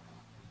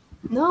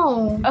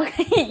 No.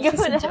 Okay, It's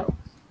go a lang. joke.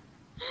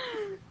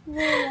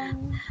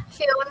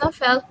 Fiona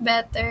felt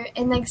better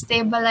and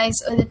nag-stabilize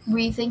ulit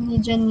breathing ni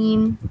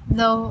Janine,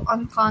 though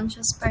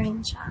unconscious pa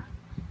rin siya.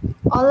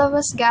 All of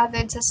us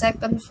gathered sa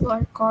second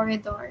floor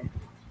corridor.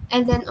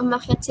 And then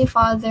umakyat si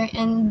father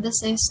and the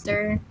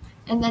sister.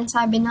 And then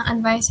sabi ng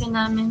advisor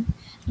namin,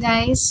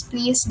 guys,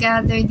 please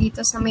gather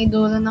dito sa may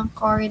dulo ng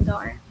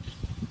corridor.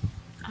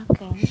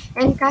 Okay.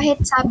 And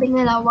kahit sabi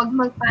nila, wag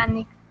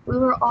mag-panic, we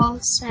were all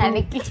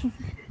spooked. Panicking.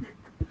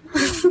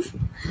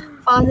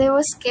 Father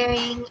was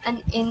carrying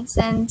an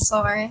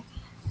incensor.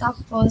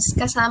 Tapos,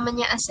 kasama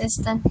niya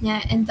assistant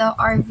niya and the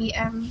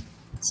RVM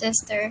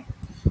sister.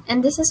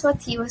 And this is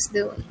what he was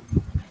doing.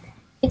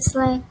 It's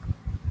like,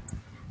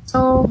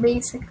 so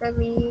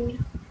basically,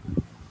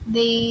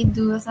 they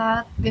do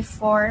that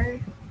before,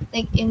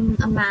 like in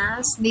a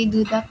mass, they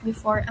do that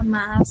before a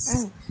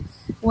mass,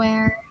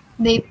 where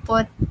they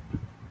put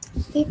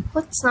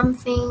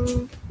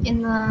something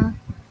in a,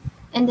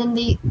 and then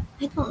I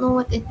don't know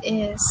what it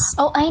is.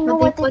 Oh, I know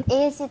But what it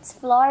is. It's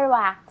floor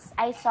wax.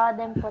 I saw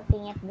them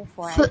putting it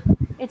before. Fl-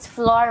 It's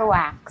floor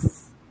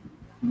wax.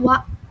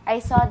 What? I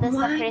saw the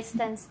What?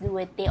 sacristans do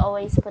it. They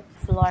always put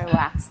floor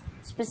wax.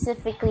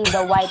 Specifically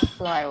the white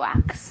floor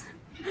wax.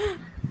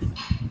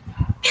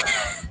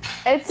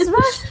 It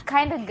smells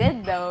kind of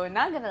good though.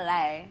 Not gonna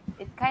lie.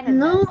 It kind of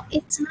No, does.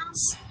 it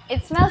smells.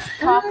 It smells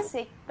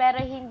toxic, pero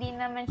hindi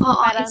naman siya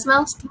Oh, parang it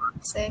smells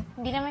toxic.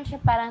 hindi naman siya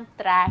parang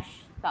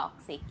trash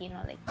toxic, you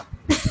know, like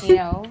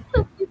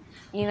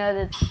you know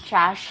the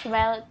trash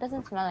smell. It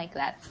doesn't smell like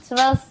that. It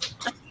smells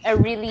a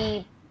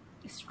really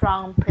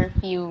strong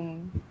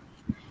perfume.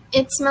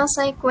 It smells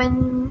like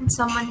when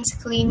someone is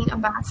cleaning a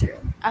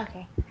bathroom.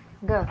 Okay,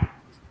 go.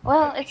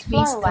 Well, it's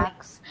floor Basically.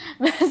 wax.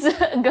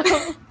 Go.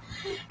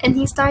 And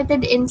he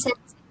started incensing.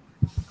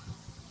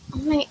 Oh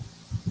my,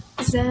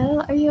 Zell,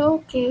 are you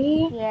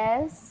okay?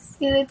 Yes.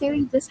 He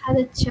literally just had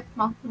a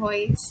chipmunk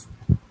voice.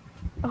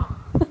 Go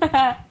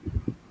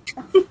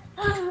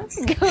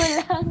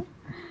lang.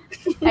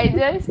 Do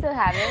I still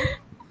have it?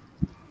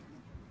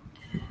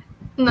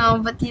 No,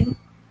 but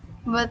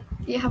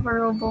you have a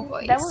robo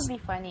voice. That would be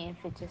funny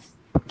if it just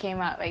came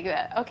out like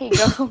that. Okay,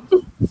 go.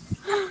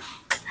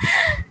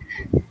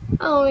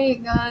 Oh my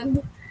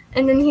god.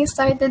 And then he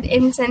started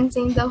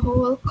incensing the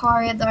whole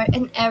corridor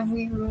and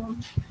every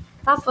room.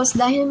 Tapos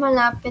dahil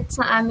malapit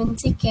sa amin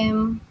si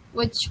Kim,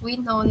 which we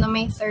know na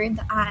may third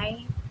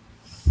eye.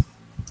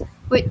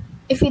 Wait,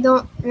 if you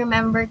don't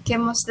remember,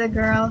 Kim was the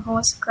girl who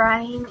was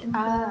crying in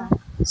the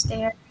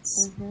stairs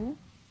Mm-hmm.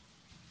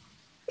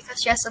 because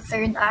she has a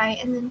third eye,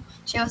 and then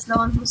she was the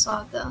one who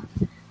saw the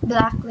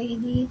black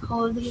lady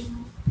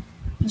holding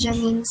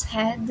Janine's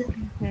head.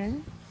 Mm-hmm.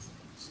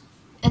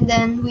 And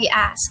then we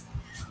asked,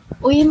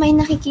 Uy, may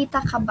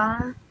nakikita ka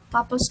ba?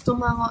 Tapos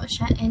tumango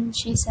siya and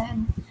she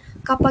said,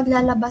 kapag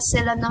lalabas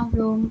sila ng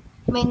room,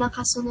 may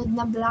nakasunod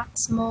na black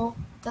smoke,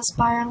 tas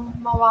parang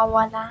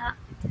mawawala.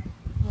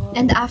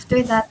 And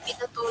after that,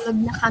 pinatulog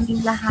na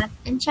kami lahat.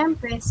 And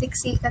syempre,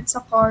 siksikan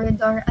sa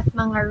corridor at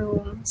mga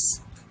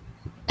rooms.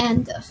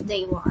 End of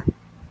day 1.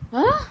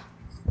 Huh?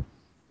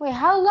 Wait,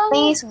 how long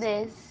Please. is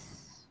this?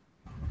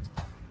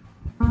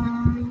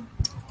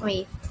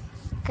 Wait.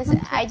 Because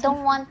I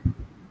don't want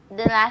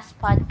the last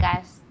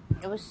podcast.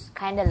 It was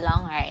kind of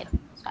long, right?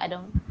 So I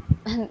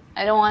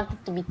don't want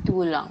it to be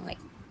too long, like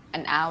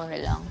an hour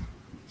long.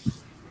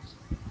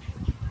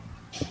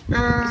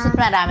 Is it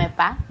marami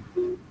pa?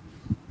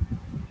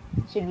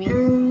 Should we?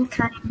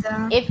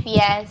 Kinda. If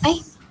yes,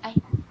 Ay.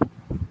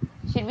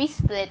 should we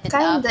split it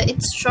Kinda. up?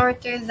 It's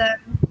shorter than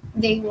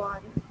day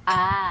 1.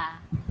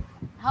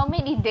 How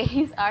many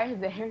days are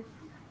there?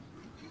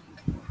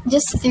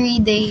 Just 3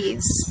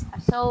 days.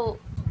 So,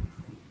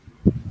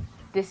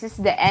 this is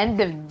the end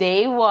of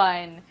day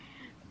 1.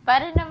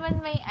 Para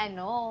naman may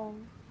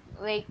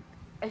like,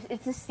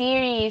 it's a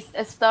series,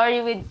 a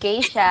story with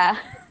Keisha.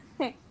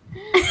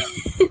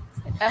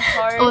 A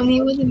horror.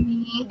 Only with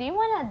me. Do you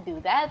wanna do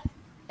that?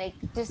 Like,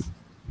 just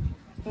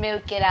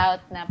milk it out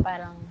na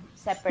parang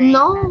separate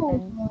No,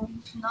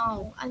 natin?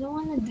 no, I don't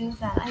want to do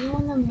that. I don't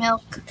want to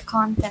milk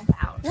content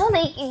out. No,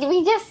 like,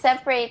 we just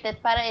separate it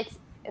para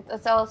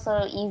it's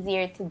also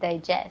easier to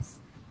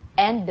digest.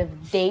 End of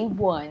day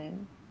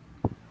 1.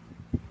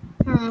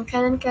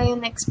 Kailan kayo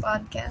next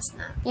podcast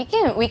na? We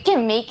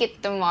can make it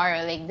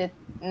tomorrow, like the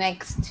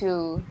next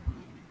 2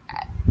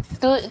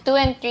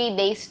 and 3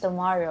 days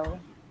tomorrow.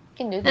 We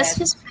can do that. Let's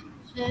just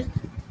finish it.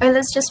 Or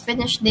let's just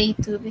finish day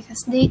 2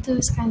 because day 2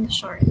 is kind of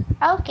short.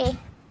 Okay.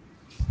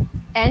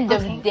 End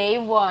Okay. of day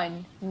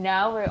 1.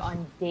 Now we're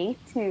on day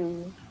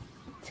 2.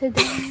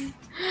 Today.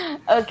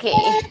 Okay.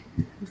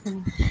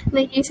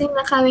 Nagising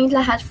na kaming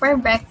lahat for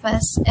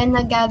breakfast and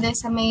nag-gather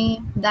sa may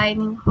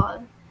dining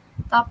hall.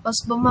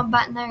 Tapos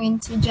bumaba na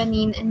rin si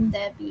Janine and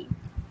Debbie.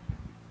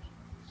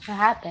 What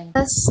happened?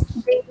 Tapos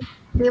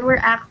they were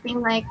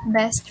acting like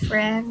best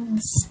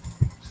friends.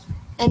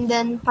 And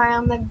then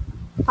parang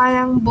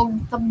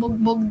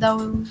bugbog daw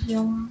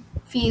yung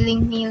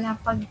feeling nila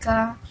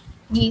pagka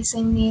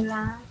gising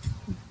nila.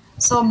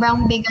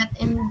 Sobrang bigat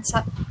and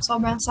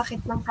sobrang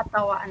sakit ng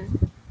katawan.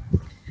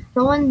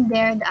 No one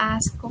dared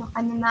ask kung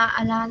ano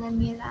naaalala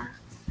nila.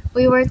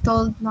 We were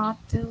told not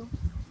to.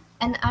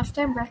 And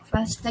after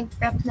breakfast,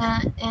 nag-prep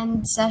na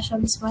and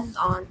sessions went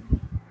on.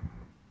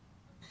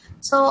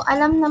 So,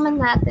 alam naman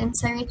natin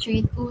sa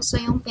retreat,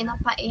 uso yung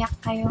pinapaiyak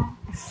kayo.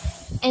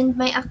 And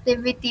may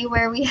activity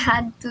where we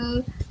had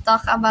to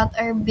talk about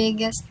our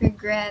biggest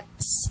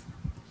regrets.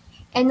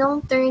 And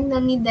nung turn na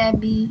ni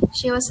Debbie,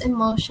 she was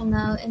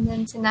emotional and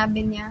then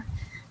sinabi niya,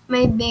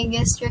 my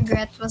biggest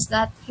regret was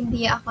that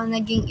hindi ako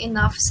naging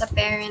enough sa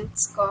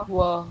parents ko.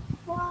 Whoa.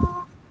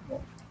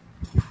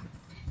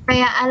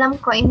 Kaya alam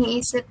ko,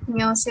 iniisip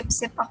niyo,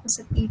 sip-sip ako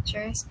sa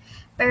teachers.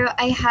 Pero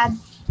I had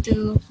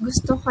to.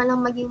 Gusto ko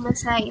lang maging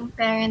masaya yung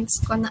parents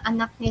ko na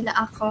anak nila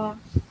ako.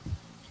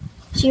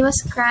 She was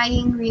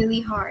crying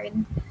really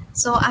hard.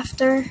 So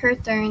after her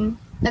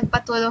turn,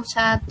 nagpatulong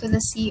siya to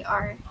the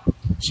CR.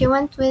 She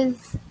went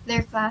with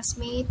their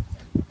classmate,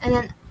 and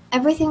then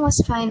everything was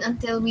fine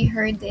until we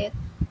heard it.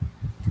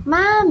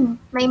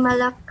 Ma'am! May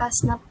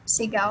malakas na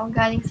sigaw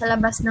galing sa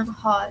labas ng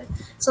hall.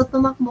 So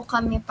tumakbo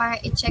kami para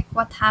i-check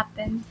what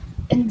happened.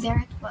 And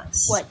there it was.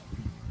 What?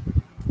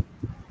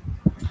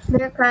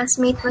 Their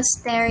classmate was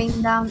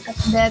staring down at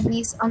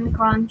Debbie's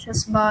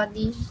unconscious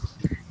body.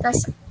 Tas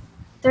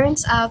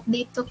turns out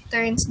they took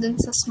turns dun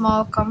sa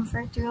small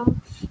comfort room,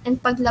 and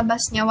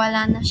paglabas niya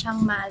wala na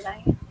siyang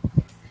malay.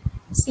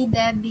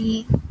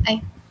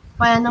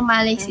 Wala nang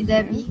malay si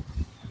Debbie.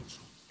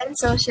 And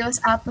so she was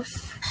out of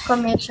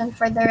commission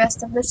for the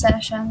rest of the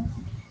session.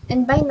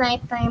 And by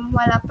nighttime,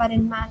 wala pa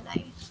rin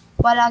malay.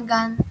 Walang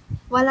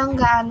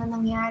gaano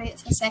nangyari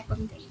sa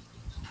second day.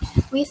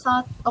 We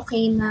thought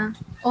okay na,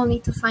 only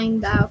to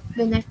find out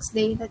the next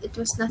day that it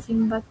was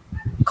nothing but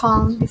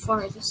calm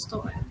before the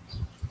storm.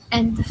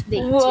 End of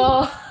day 2.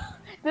 Whoa.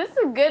 That's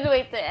a good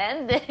way to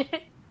end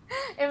it.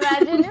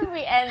 Imagine if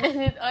we ended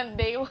it on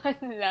day 1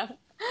 lang.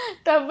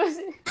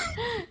 Tapos,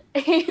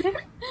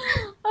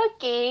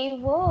 okay,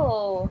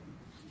 whoa.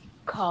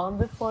 Calm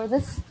before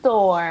the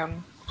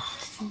storm.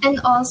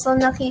 And also,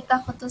 nakita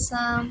ko to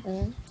sa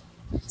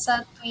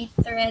tweet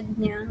thread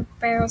niya.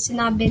 Pero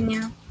sinabi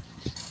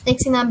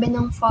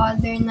ng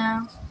father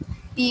na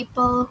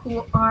people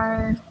who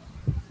are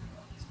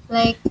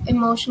like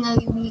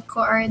emotionally weak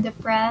or are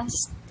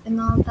depressed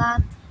and all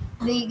that,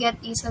 they get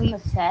easily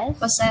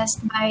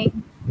possessed by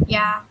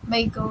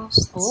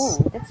ghosts.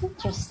 Oh, that's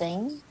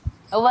interesting.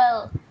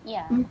 Well,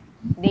 yeah,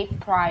 they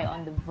pry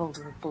on the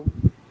vulnerable.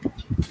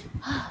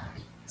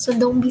 So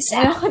don't be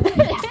sad.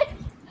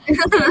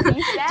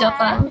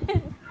 Joke lang.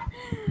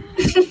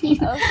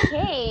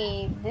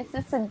 Okay, this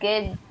is a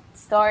good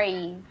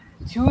story.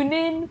 Tune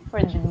in for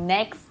the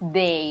next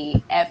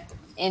day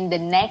in the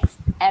next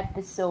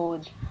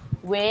episode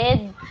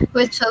with...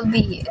 Which will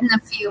be in a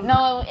few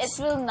No, months.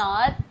 it will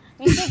not.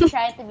 We should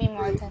try to be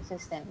more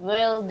consistent.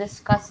 We'll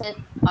discuss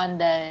it on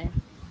the...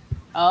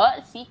 Oh,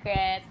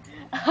 secret.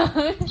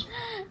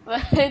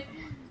 But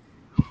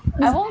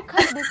I won't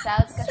cut this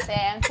out kasi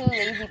I'm too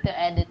lazy to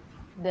edit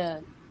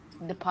the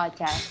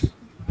podcast.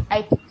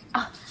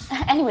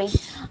 Anyway,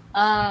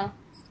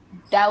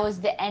 that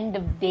was the end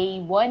of day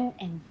 1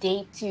 and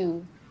day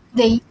 2.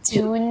 Day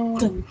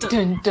 2.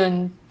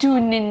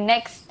 Tune in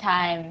next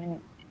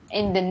time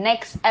in the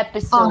next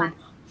episode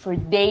for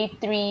day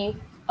 3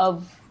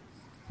 of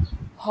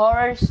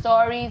horror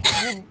stories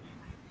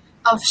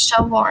Of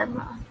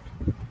shawarma.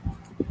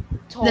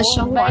 told The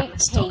by shawarma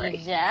story.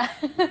 Keisha.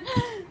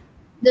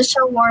 The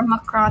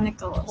Shawarma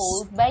Chronicles.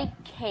 Told by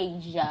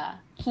Keisha.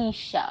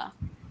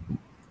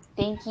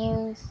 Thank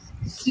you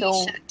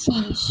Quiche.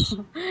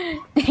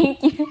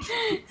 Thank you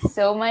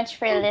so much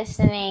for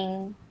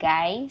listening,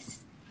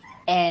 guys.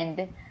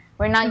 And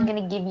we're not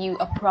gonna give you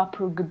a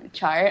proper good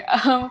chart.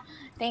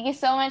 Thank you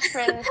so much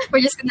for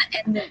We're just gonna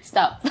end it.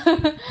 Stop.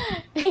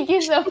 Thank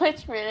you so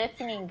much for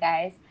listening,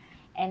 guys.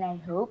 And I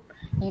hope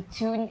you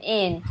tune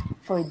in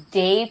for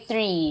day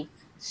 3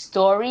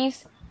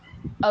 stories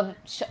of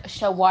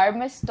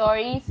shawarma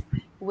stories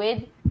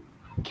with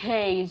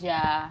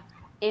Keisha.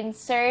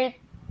 Insert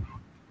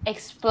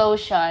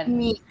explosion.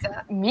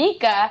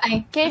 Mika?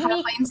 Can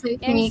we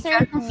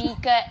insert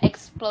Mika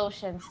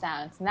explosion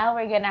sounds? Now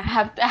we're gonna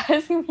have to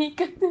ask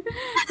Mika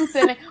to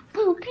say like,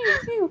 pew, pew,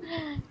 pew.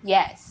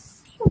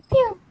 Yes. Pew,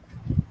 pew.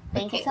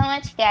 Thank you so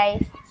much,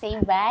 guys.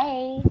 Say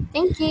bye.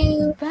 Thank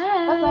you. Bye.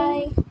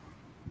 Bye-bye.